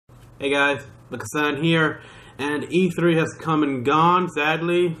Hey guys, Mecha-san here, and E3 has come and gone,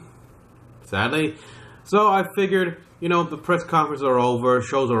 sadly. So I figured, the press conferences are over,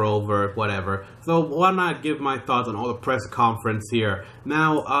 shows are over, whatever. So why not give my thoughts on all the press conference here.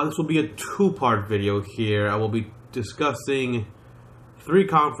 Now, this will be a two-part video here. I will be discussing 3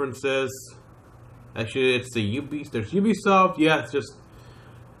 conferences. Actually, it's there's Ubisoft, yeah, it's just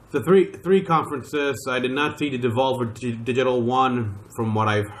the three conferences. I did not see the Devolver Digital one from what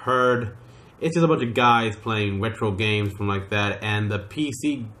I've heard. It's just a bunch of guys playing retro games, something like that. And the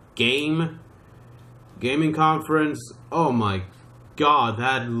PC gaming conference, oh my god,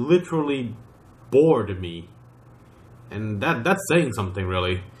 that literally bored me. And that's saying something,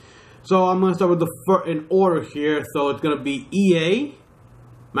 really. So I'm going to start with in order here. So it's going to be EA,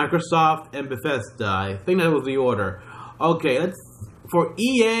 Microsoft, and Bethesda. I think that was the order. Okay, for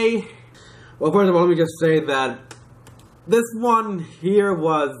EA, well, first of all, let me just say that this one here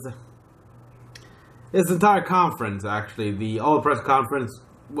this entire conference, actually, the all press conference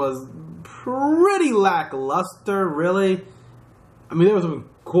was pretty lackluster, really. I mean, there was some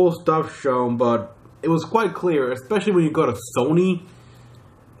cool stuff shown, but it was quite clear, especially when you go to Sony,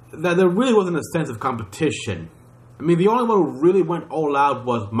 that there really wasn't a sense of competition. I mean, the only one who really went all out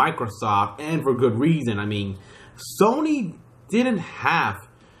was Microsoft, and for good reason. I mean, Sony didn't have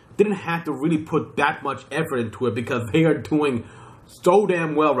to really put that much effort into it because they are doing so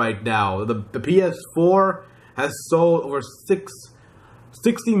damn well right now. The PS4 has sold over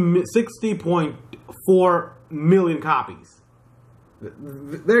 60.4 million copies.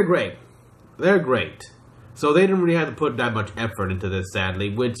 They're great. They're great. So they didn't really have to put that much effort into this, sadly,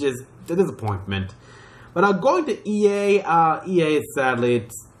 which is a disappointment. But going to EA, EA, sadly,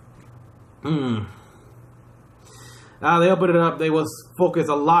 it's... they opened it up. They was focused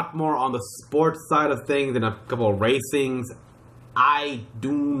a lot more on the sports side of things and a couple of racings. I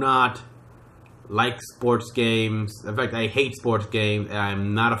do not like sports games. In fact, I hate sports games. And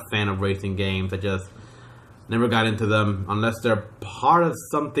I'm not a fan of racing games. I just never got into them unless they're part of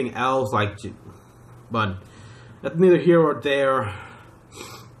something else. But that's neither here or there.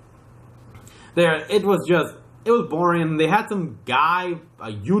 It was boring. They had some guy,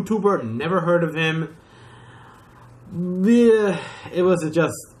 a YouTuber, never heard of him. Yeah, it was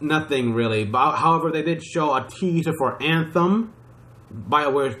just nothing really. But, however, they did show a teaser for Anthem,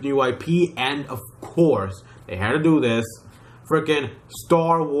 BioWare's new IP, and of course, they had to do this, frickin'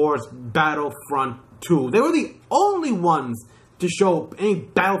 Star Wars Battlefront 2. They were the only ones to show any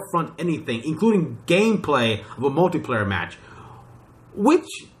Battlefront anything, including gameplay of a multiplayer match. Which,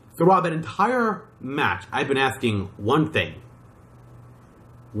 throughout that entire match, I've been asking one thing.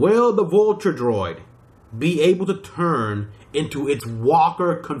 Will the Vulture Droid be able to turn into its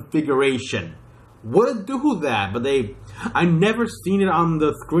walker configuration? Will it do that? But I never seen it on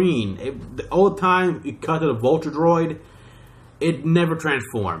the screen. All the time you cut to the Vulture Droid, it never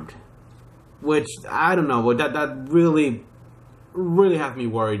transformed. Which, I don't know, but that really has me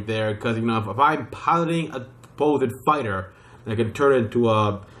worried there. Because, if I'm piloting a supposed fighter, and I can turn it into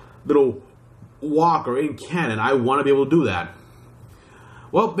a little walker in canon, I want to be able to do that.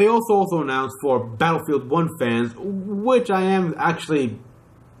 Well, they also announced for Battlefield 1 fans, which I am actually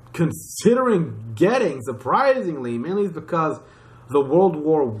considering getting, surprisingly, mainly because the World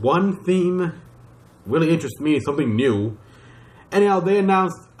War I theme really interests me, something new. Anyhow, they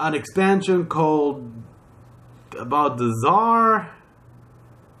announced an expansion called about the Tsar,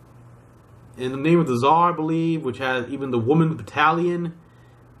 in the name of the Tsar, I believe, which has even the Women's Battalion.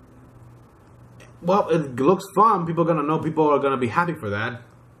 Well, it looks fun. People are gonna be happy for that.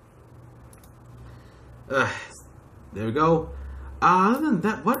 There we go. Other than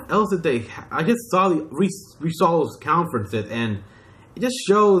that, what else did they? I just saw we saw those conferences, and it just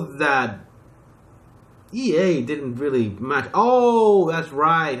shows that EA didn't really match. Oh, that's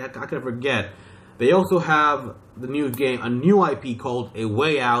right. I can forget. They also have the new game, a new IP called A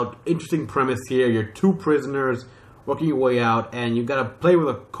Way Out. Interesting premise here. You're 2 prisoners working your way out, and you gotta play with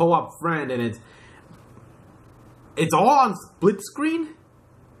a co-op friend, and it's all on split screen,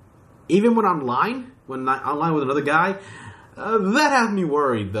 even when online with another guy. That has me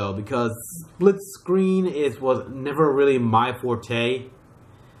worried though, because split screen was never really my forte.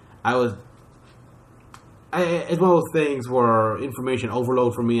 It's one of those things where information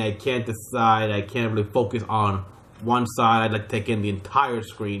overload for me. I can't decide. I can't really focus on one side. I'd like to take in the entire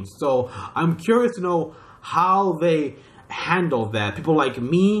screen. So I'm curious to know how they handle that. People like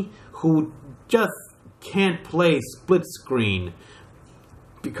me who just can't play split screen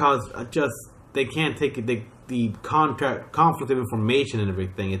because they can't take the conflict of information and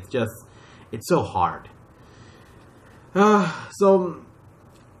everything. It's so hard. So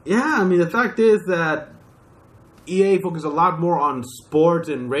yeah, I mean, the fact is that EA focused a lot more on sports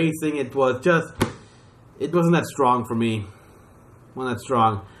and racing. It wasn't that strong for me. Wasn't that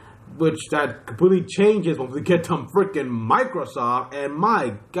strong. Which that completely changes when we get to freaking Microsoft, and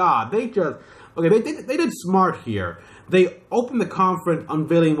my God, they did smart here. They opened the conference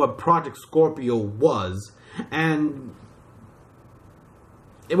unveiling what Project Scorpio was, and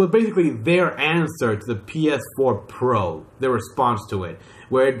it was basically their answer to the PS4 Pro, their response to it,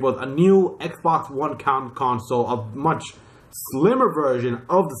 where it was a new Xbox One console, a much slimmer version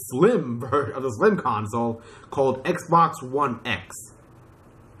of the slim console called Xbox One X.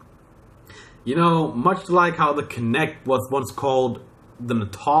 You know, much like how the Kinect was once called the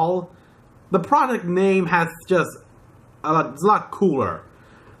Natal, the product name has just it's a lot cooler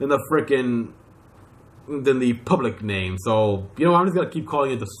than the public name. So, you know, I'm just gonna keep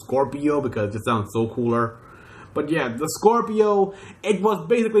calling it the Scorpio because it just sounds so cooler. But yeah, the Scorpio, it was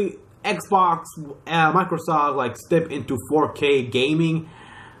basically Xbox, Microsoft, like, step into 4K gaming,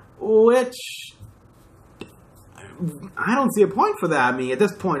 which I don't see a point for that. I mean, at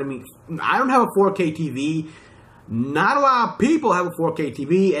this point, I don't have a 4K TV. Not a lot of people have a 4K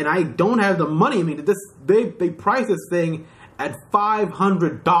TV, and I don't have the money. I mean, they price this thing at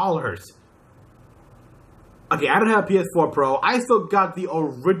 $500. Okay, I don't have a PS4 Pro. I still got the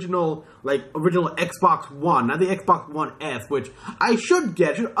original Xbox One, not the Xbox One S, which I should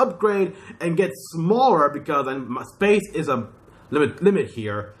upgrade and get smaller because my space is a limit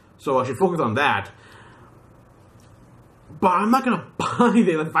here. So I should focus on that. But I'm not gonna buy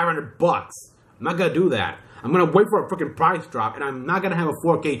it like $500. I'm not gonna do that. I'm gonna wait for a freaking price drop, and I'm not gonna have a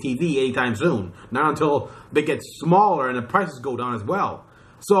 4K TV anytime soon. Not until they get smaller and the prices go down as well.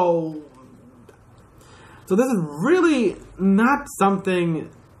 So this is really not something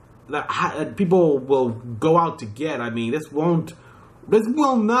that people will go out to get. I mean, this will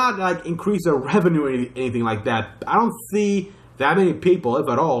not like increase their revenue or anything like that. I don't see that many people, if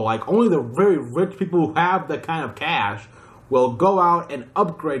at all, like only the very rich people who have that kind of cash will go out and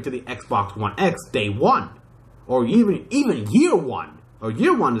upgrade to the Xbox One X day one, or even year one, or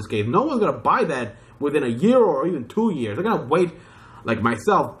year one in this case. No one's gonna buy that within a year or even 2 years. They're gonna wait, like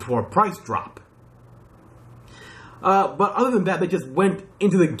myself, for a price drop. But other than that, they just went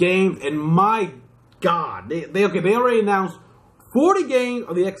into the game, and my God, they already announced 40 games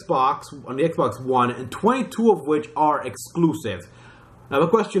on the Xbox One, and 22 of which are exclusives. Now the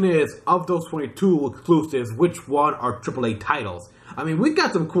question is, of those 22 exclusives, which one are AAA titles? I mean, we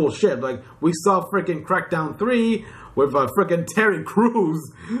got some cool shit. Like, we saw freaking Crackdown 3 with freaking Terry Crews.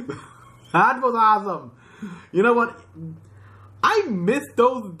 That was awesome. You know what? I miss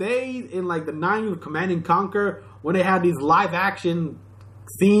those days in like the 90s with Command & Conquer, when they had these live action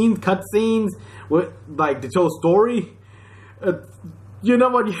cutscenes with like the show story. You know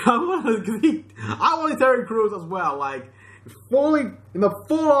what? I want Terry Crews as well, like fully in the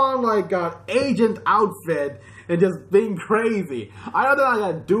full on like agent outfit and just being crazy. I don't know how I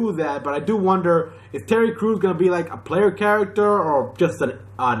gotta do that, but I do wonder, is Terry Crews gonna be like a player character or just a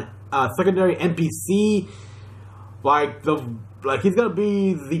secondary NPC? Like he's gonna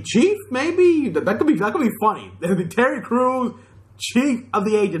be the chief, maybe? That could be funny. The Terry Crews, chief of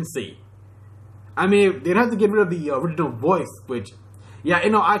the agency. I mean, they'd have to get rid of the original voice, which, yeah, you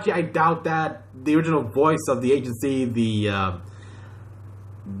know, actually, I doubt that the original voice of the agency, the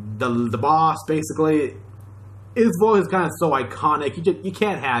boss, basically, his voice is kind of so iconic. You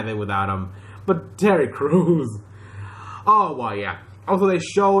can't have it without him. But Terry Crews, oh well, yeah. Also, they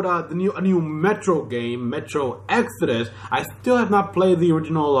showed a new Metro game, Metro Exodus. I still have not played the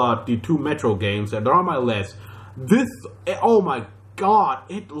original, the 2 Metro games. They're on my list. Oh my God,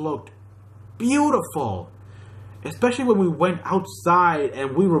 it looked beautiful. Especially when we went outside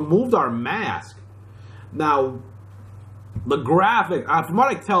and we removed our mask. Now, the graphic, from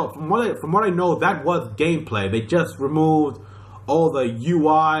what I know, that was gameplay. They just removed all the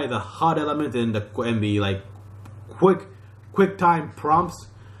UI, the HUD elements, and the like quick time prompts,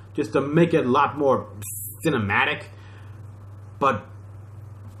 just to make it a lot more cinematic. But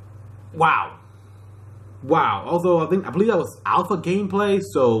wow. Also, I believe that was alpha gameplay,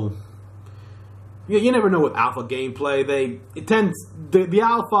 so you never know with alpha gameplay. The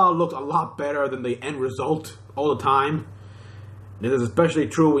alpha looks a lot better than the end result all the time. This is especially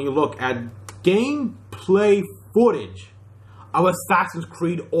true when you look at gameplay footage of Assassin's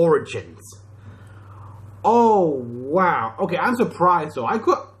Creed Origins. Oh, wow. Okay, I'm surprised, though. I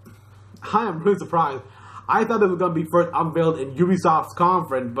am really surprised. I thought it was going to be first unveiled in Ubisoft's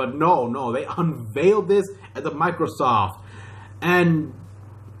conference, but no. They unveiled this at the Microsoft. And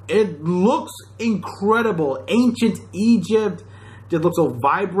it looks incredible. Ancient Egypt, just looks so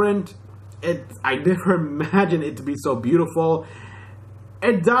vibrant. I never imagined it to be so beautiful.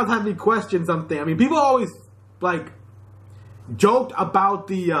 It does have me question something. I mean, people always, like, joked about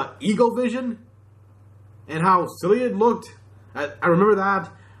the Eagle Vision and how silly it looked. I remember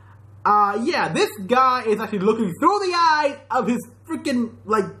that. Yeah, this guy is actually looking through the eyes of his freaking,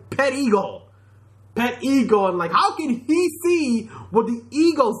 like, pet eagle. Pet eagle, and, like, how can he see what the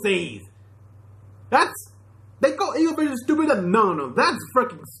eagle sees? They call Eagle Vision stupid. No, that's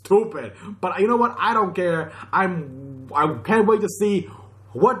freaking stupid. But you know what? I don't care. I can't wait to see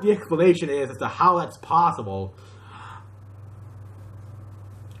what the explanation is as to how that's possible.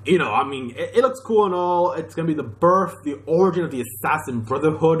 You know, I mean, it looks cool and all. It's gonna be the origin of the Assassin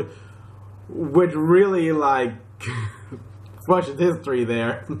Brotherhood, which really, like, questions history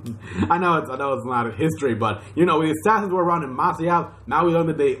there. I know it's not a history, but you know, the assassins were around in Masyaf. Now we learn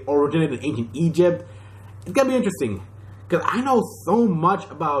that they originated in ancient Egypt. It's gonna be interesting, because I know so much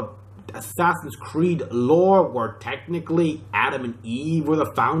about Assassin's Creed lore, where technically Adam and Eve were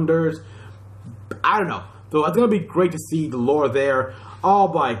the founders. I don't know. So it's gonna be great to see the lore there. Oh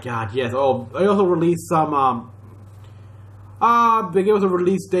my god, yes. Oh, they also released some, they gave us a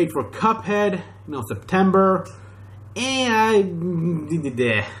release date for Cuphead, you know, September. And,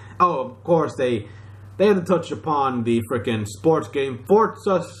 oh, of course, they had to touch upon the freaking sports game,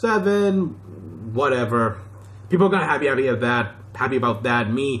 Forza 7, whatever. People are gonna happy about that.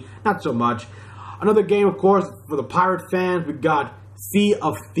 Me, not so much. Another game, of course, for the pirate fans, we got Sea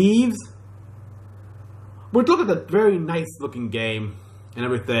of Thieves, which looks like a very nice looking game and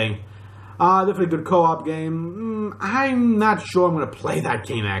everything. Definitely a good co-op game. I'm not sure I'm gonna play that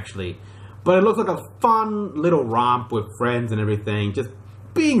game actually, but it looks like a fun little romp with friends and everything. Just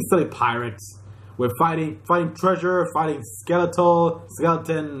being silly pirates. We're fighting treasure, fighting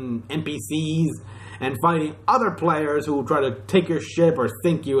skeleton NPCs, and fighting other players who try to take your ship or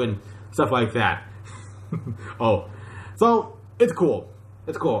sink you and stuff like that. Oh, so it's cool.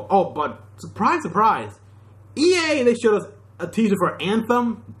 It's cool. Oh, but surprise, surprise. EA, they showed us a teaser for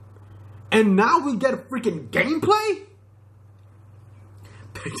Anthem, and now we get freaking gameplay?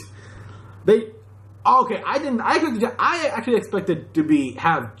 Okay, I actually expected to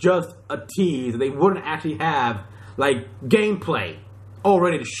have just a tease. They wouldn't actually have, like, gameplay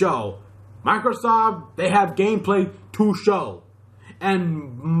already to show. Microsoft, they have gameplay to show.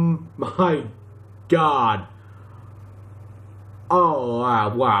 And, my god. Oh,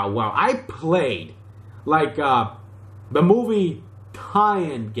 wow. I played, like, the movie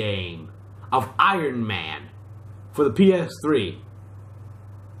tie-in game of Iron Man for the PS3.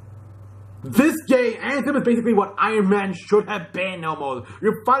 This game, Anthem, is basically what Iron Man should have been, almost.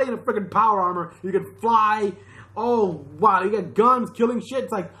 You're fighting in a freaking power armor, you can fly, oh, wow, you got guns, killing shit,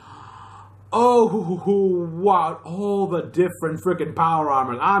 it's like, oh, wow, all the different freaking power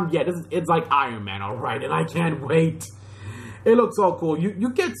armors. It's like Iron Man, alright, and I can't wait. It looks so cool. You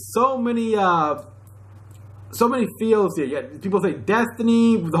get so many feels here. Yeah, people say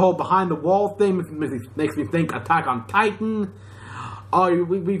Destiny, the whole behind the wall thing makes me think Attack on Titan. Oh,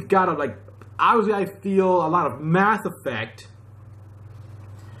 we've got like, obviously I feel a lot of Mass Effect.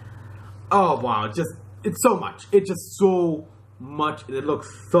 Oh wow, it's so much. It's just so much, and it looks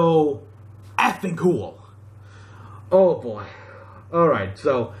so effing cool. Oh boy. Alright,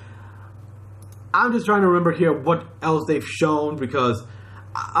 so I'm just trying to remember here what else they've shown, because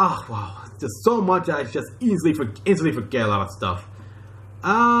oh wow, it's just so much I just instantly forget a lot of stuff.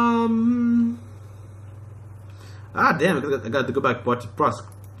 Damn, I got to go back watch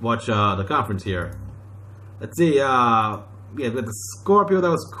the conference here. Let's see, yeah, we got the Scorpio, that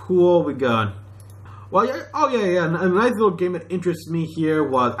was cool. We got, well, yeah, oh yeah, a nice little game that interests me here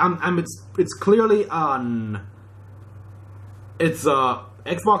was, it's clearly on, it's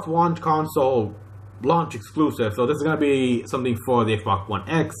Xbox One console launch exclusive, so this is gonna be something for the Xbox One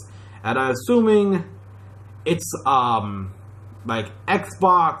X, and I'm assuming it's like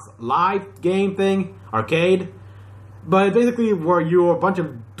Xbox Live game thing, arcade. But basically, where you're a bunch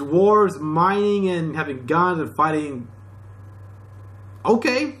of dwarves mining and having guns and fighting.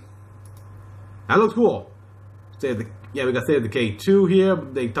 Okay, that looks cool. We got State of Decay 2 here.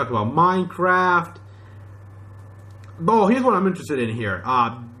 They talked about Minecraft. Oh, here's what I'm interested in here.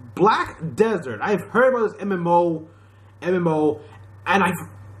 Black Desert. I've heard about this MMO, and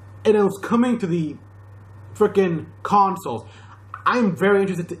it was coming to the freaking consoles. I'm very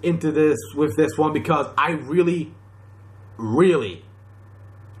interested into this with this one, because I really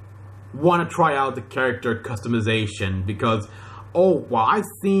want to try out the character customization, because oh wow, I've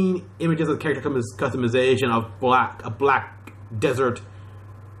seen images of character customization of a Black Desert.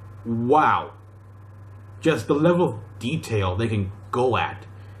 Wow, just the level of detail they can go at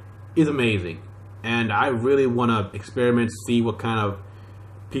is amazing. And I really want to experiment, see what kind of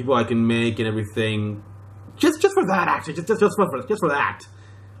people I can make and everything. Just for that, actually. Just for that.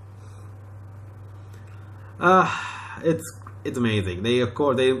 It's amazing. They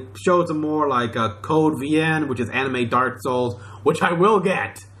showed some more like Code VN, which is anime Dark Souls, which I will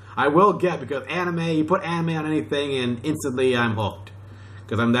get. I will get because anime. You put anime on anything, and instantly I'm hooked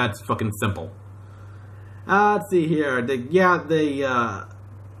because I'm that fucking simple. Let's see here.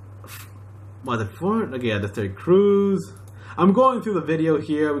 Was it for? Okay, the third cruise. I'm going through the video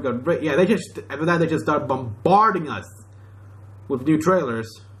here. We got after that they just start bombarding us with new trailers.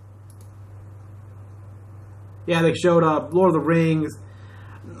 Yeah, they showed up Lord of the Rings.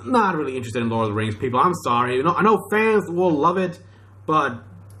 Not really interested in Lord of the Rings, people. I'm sorry. You know, I know fans will love it, but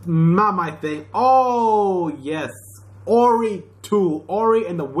not my thing. Oh yes, Ori 2, Ori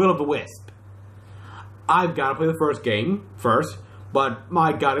and the Will of the Wisp. I've got to play the first game first. But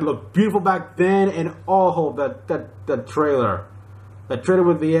my God, it looked beautiful back then, and oh, that trailer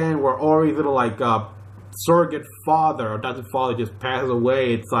with the end where Ori's little like surrogate father or adopted father just passes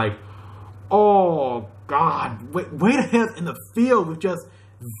away. It's like, oh God, wait ahead in the field with just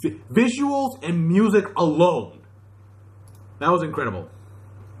visuals and music alone. That was incredible.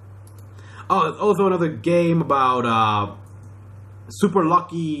 Oh, there's also another game about Super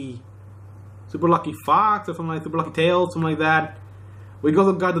Lucky Fox or something like Super Lucky Tales, something like that. We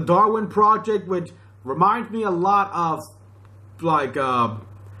also got the Darwin Project, which reminds me a lot of like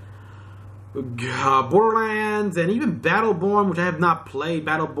Borderlands and even Battleborn, which I have not played.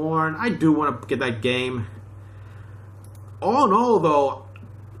 Battleborn, I do want to get that game. All in all, though,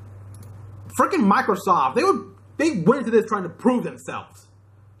 freaking Microsoft, they went into this trying to prove themselves.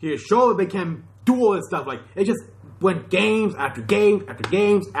 Here, show that they can do all this stuff. Like, it just went games after games after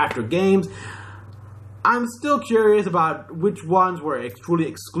games after games. I'm still curious about which ones were truly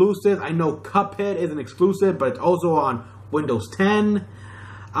exclusive. I know Cuphead isn't exclusive, but it's also on Windows 10.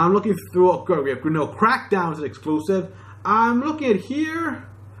 I'm looking through, Crackdown is exclusive. I'm looking at here.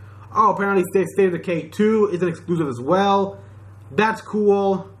 Oh, apparently State of Decay 2 isn't exclusive as well. That's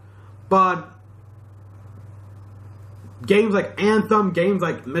cool. But games like Anthem, games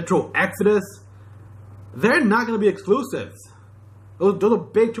like Metro Exodus, they're not going to be exclusives. Those are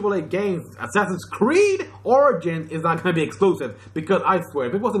big AAA games. Assassin's Creed Origins is not going to be exclusive because I swear,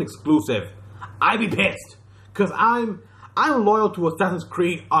 if it wasn't exclusive, I'd be pissed. Because I'm loyal to Assassin's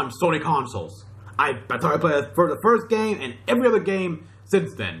Creed on Sony consoles. That's how I played for the first game and every other game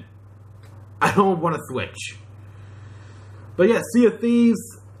since then. I don't want to switch. But yeah, Sea of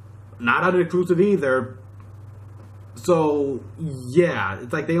Thieves, not under exclusive either. So yeah,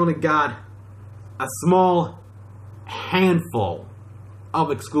 it's like they only got a small handful of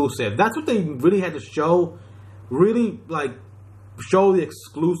exclusive. That's what they really had to show. Really, like, show the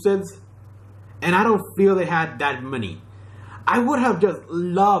exclusives. And I don't feel they had that many. I would have just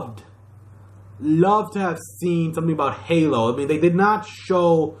loved to have seen something about Halo. I mean, they did not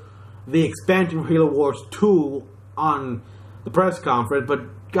show the expansion of Halo Wars 2 on the press conference,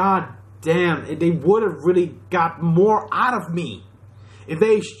 but god damn, they would have really got more out of me if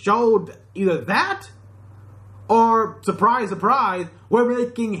they showed either that or, surprise, surprise, we're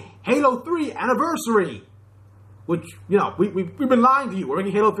making Halo 3 Anniversary. Which, you know, we've been lying to you. We're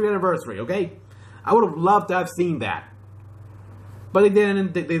making Halo 3 Anniversary, okay? I would have loved to have seen that. But they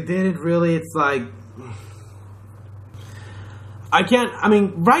didn't. They didn't really. It's like, I can't. I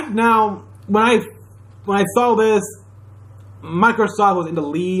mean, right now, when I saw this, Microsoft was in the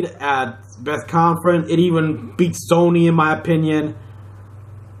lead at Best Conference. It even beat Sony, in my opinion.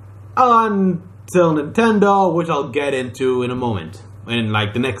 Until Nintendo, which I'll get into in a moment, in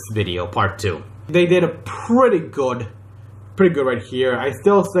like the next video, part 2. They did a pretty good right here. I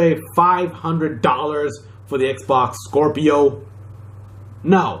still say $500 for the Xbox Scorpio.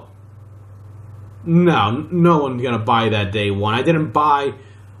 No one's gonna buy that day one. I didn't buy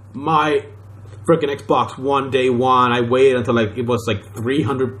my freaking Xbox One day one. I waited until like it was like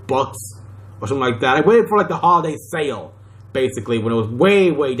 $300 or something like that. I waited for like the holiday sale, basically, when it was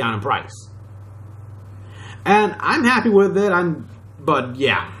way down in price. And I'm happy with it. But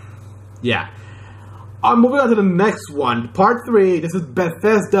yeah. Moving on to the next one, part 3. This is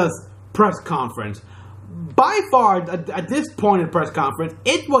Bethesda's press conference. By far, at this point in the press conference,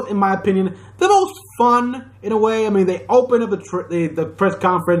 it was, in my opinion, the most fun in a way. I mean, they opened up the press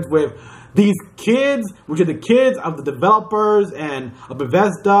conference with these kids, which are the kids of the developers and of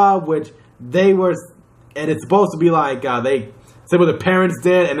Bethesda, which they were, and it's supposed to be like they said what their parents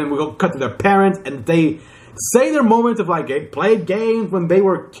did, and then we go cut to their parents, and they say their moments of like they played games when they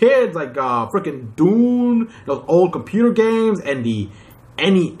were kids, like freaking Doom, those old computer games, and the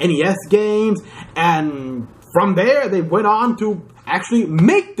NES games, and from there they went on to actually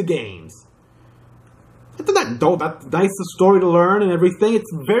make the games. That's nice story to learn and everything.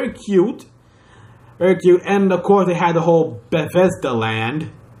 It's very cute. Very cute. And of course they had the whole Bethesda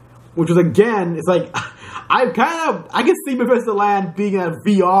Land, which was again, it's like I can see Bethesda Land being a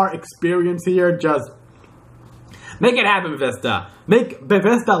VR experience here. Just make it happen, Bethesda. Make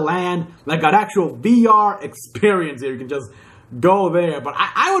Bethesda Land like an actual VR experience here. You can just go there. But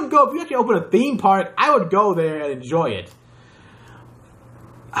I would go, if you actually open a theme park, I would go there and enjoy it.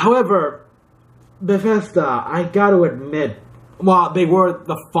 However, Bethesda, I gotta admit, well, they were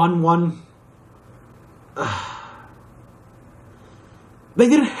the fun one. They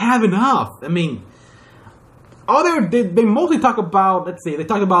didn't have enough. I mean, they mostly talk about, let's see, they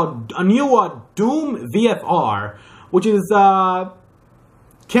talk about a new Doom VFR, which is,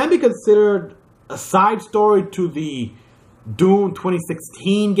 can be considered a side story to the Doom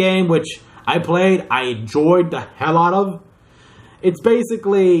 2016 game, which I played, I enjoyed the hell out of. It's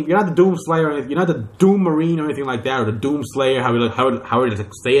basically, you're not the Doom Slayer, you're not the Doom Marine or anything like that, or the Doom Slayer, how you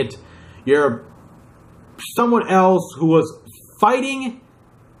say it. You're someone else who was fighting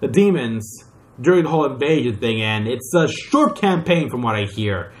the demons during the whole invasion thing, and it's a short campaign from what I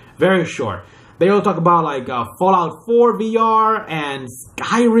hear. Very short. They also talk about like Fallout 4 VR and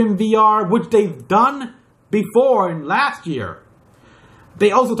Skyrim VR, which they've done before in last year. They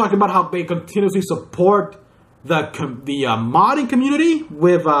also talk about how they continuously support the modding community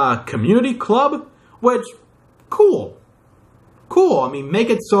with a community club, which, cool. I mean, make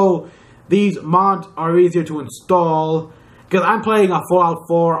it so these mods are easier to install. Because I'm playing a Fallout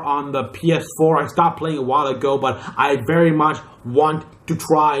 4 on the PS4. I stopped playing a while ago, but I very much want to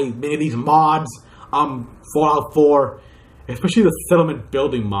try many of these mods on Fallout 4, especially the settlement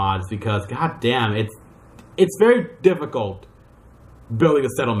building mods, because goddamn, it's very difficult building a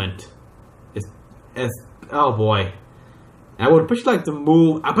settlement. Oh boy. I would especially like to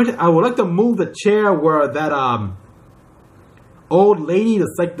move. I would like to move the chair where that old lady, the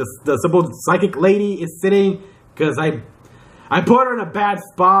supposed psychic lady, is sitting, because I put her in a bad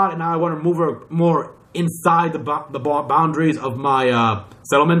spot, and now I want to move her more inside the boundaries of my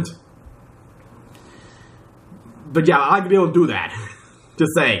settlement. But yeah, I like to be able to do that.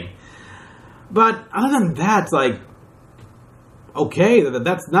 Just saying. But other than that, it's like, okay,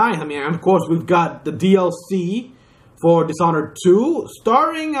 that's nice. I mean, of course, we've got the DLC for Dishonored 2,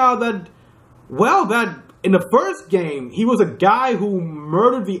 starring that in the first game, he was a guy who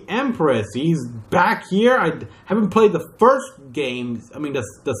murdered the Empress. He's back here. I haven't played the first game,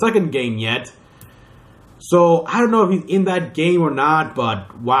 the second game yet. So, I don't know if he's in that game or not,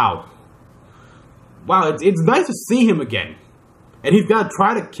 but wow. Wow, it's nice to see him again. And he's gonna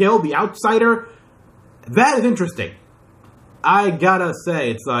try to kill the Outsider. That is interesting. I gotta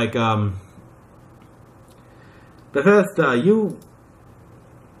say, it's like, Bethesda, you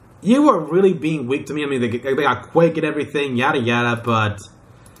were really being weak to me. I mean, they got Quake and everything, yada yada, but...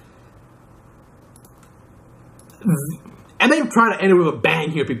 And they're trying to end it with a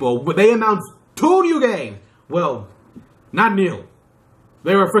bang here, people. They announced 2 new games. Well, not new.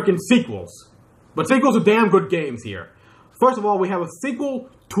 They were freaking sequels. But sequels are damn good games here. First of all, we have a sequel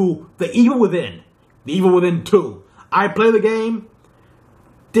to The Evil Within. The Evil Within 2. I played the game.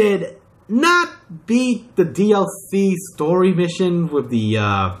 Did not beat the DLC story mission with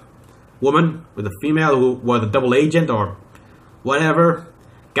the woman, with the female who was a double agent or whatever.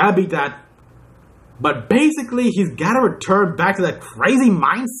 Gotta beat that. But basically, he's gotta return back to that crazy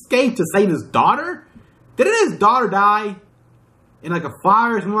mindscape to save his daughter? Didn't his daughter die in like a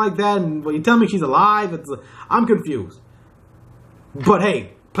fire or something like that? And when you tell me she's alive, I'm confused. But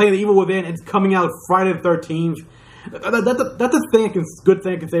hey, playing The Evil Within, it's coming out Friday the 13th. That's a good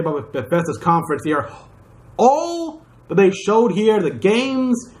thing I can say about Bethesda's conference here. All that they showed here, the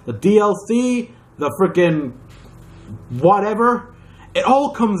games, the DLC, the freaking whatever, it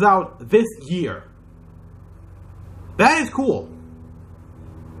all comes out this year. That is cool.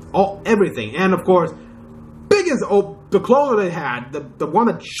 Everything. And of course, the closer they had, the one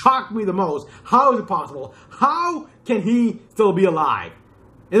that shocked me the most, how is it possible? How can he still be alive?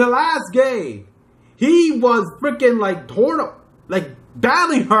 In the last game, he was freaking like torn up, like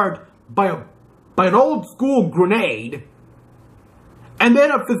badly hurt by an old school grenade. And then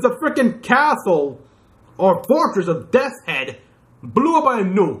if it's a freaking castle or fortress of Death's Head blew up by a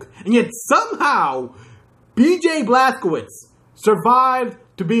nuke. And yet somehow BJ Blazkowicz survived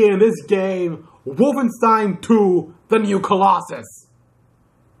to be in this game, Wolfenstein 2, The New Colossus.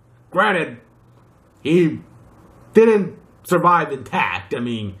 Granted, he didn't survive intact. I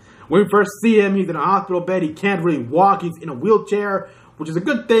mean, when we first see him, he's in a hospital bed. He can't really walk. He's in a wheelchair, which is a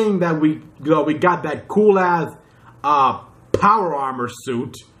good thing that we got that cool ass power armor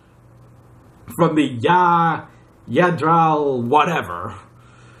suit from the Yadral whatever.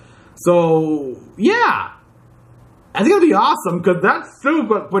 So yeah, I think it'll be awesome because that suit.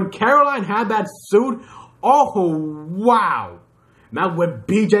 But when Caroline had that suit, oh wow! Now when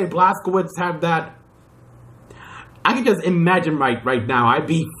BJ Blazkowicz had that, I can just imagine right now. I'd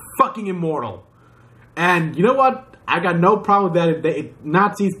be fucking immortal. And you know what? I got no problem with that. If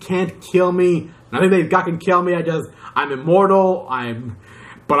Nazis can't kill me, nothing they got can kill me. I'm immortal.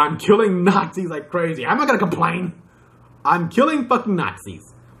 But I'm killing Nazis like crazy. I'm not gonna complain. I'm killing fucking Nazis.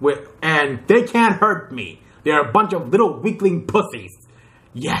 And they can't hurt me. They're a bunch of little weakling pussies.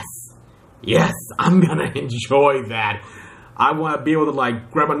 Yes. Yes, I'm gonna enjoy that. I want to be able to,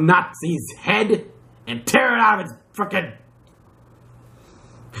 like, grab a Nazi's head and tear it out of its frickin'...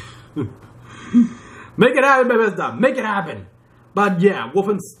 Make it happen, Bethesda. Make it happen. But yeah,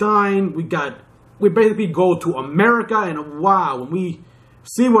 Wolfenstein, we basically go to America, and wow, when we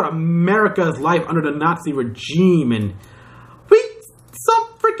see what America is like under the Nazi regime, and we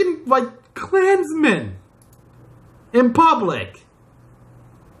some freaking, like, Klansmen in public.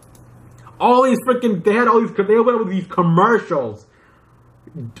 All these freaking, they went with these commercials.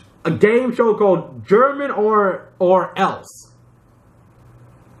 A game show called German or Else.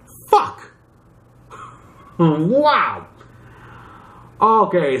 Fuck. Wow.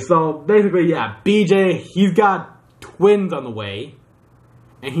 Okay, so basically, yeah, BJ, he's got twins on the way.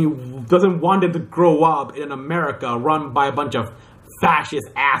 And he doesn't want them to grow up in America run by a bunch of fascist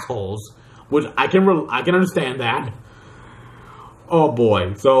assholes. Which I can understand that. Oh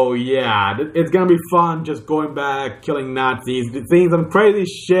boy. So yeah, it's gonna be fun just going back, killing Nazis, seeing some crazy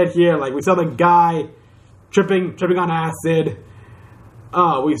shit here. Like we saw the guy tripping on acid.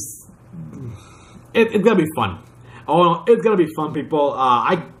 It's gonna be fun. Oh, it's gonna be fun, people.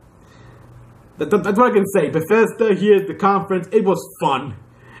 That's what I can say. Bethesda here at the conference, it was fun,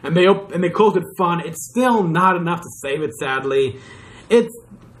 and they closed it fun. It's still not enough to save it, sadly. It's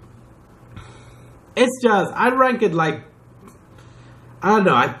just, I rank it like, I don't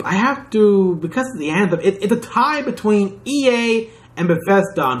know, I have to, because of the Anthem, it's a tie between EA and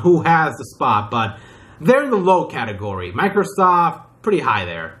Bethesda on who has the spot, but they're in the low category. Microsoft, pretty high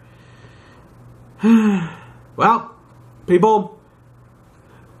there. Well, people,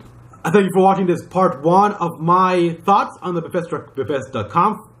 I thank you for watching this part 1 of my thoughts on the Bethesda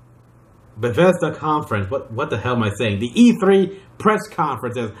conference. What the hell am I saying? The E3 press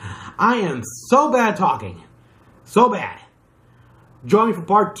conferences. I am so bad talking. So bad. Join me for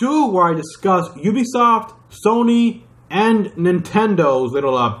part 2 where I discuss Ubisoft, Sony, and Nintendo's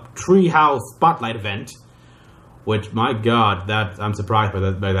little Treehouse Spotlight event. Which, my god, I'm surprised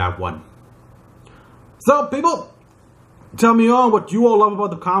by that one. So, people, tell me all what you all love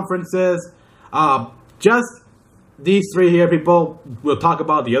about the conferences. Just these 3 here, people. We'll talk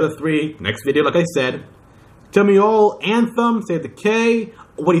about the other 3 next video, like I said. Tell me all Anthem, Save the K.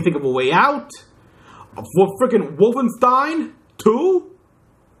 What do you think of A Way Out? For freaking Wolfenstein 2?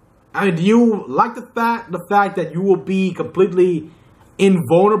 I mean, do you like the fact that you will be completely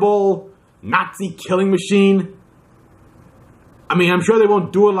invulnerable Nazi killing machine? I mean, I'm sure they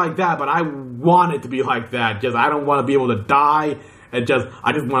won't do it like that, but I want it to be like that. Just, I don't want to be able to die. I just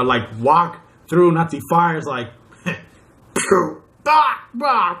want to, like, walk through Nazi fires like, you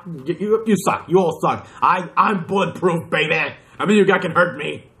suck. You all suck. I'm bulletproof, baby. I mean, you guys can hurt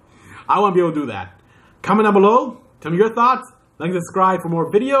me. I want to be able to do that. Comment down below. Tell me your thoughts. Like and subscribe for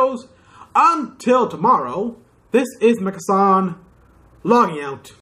more videos. Until tomorrow, this is Mecha-san logging out.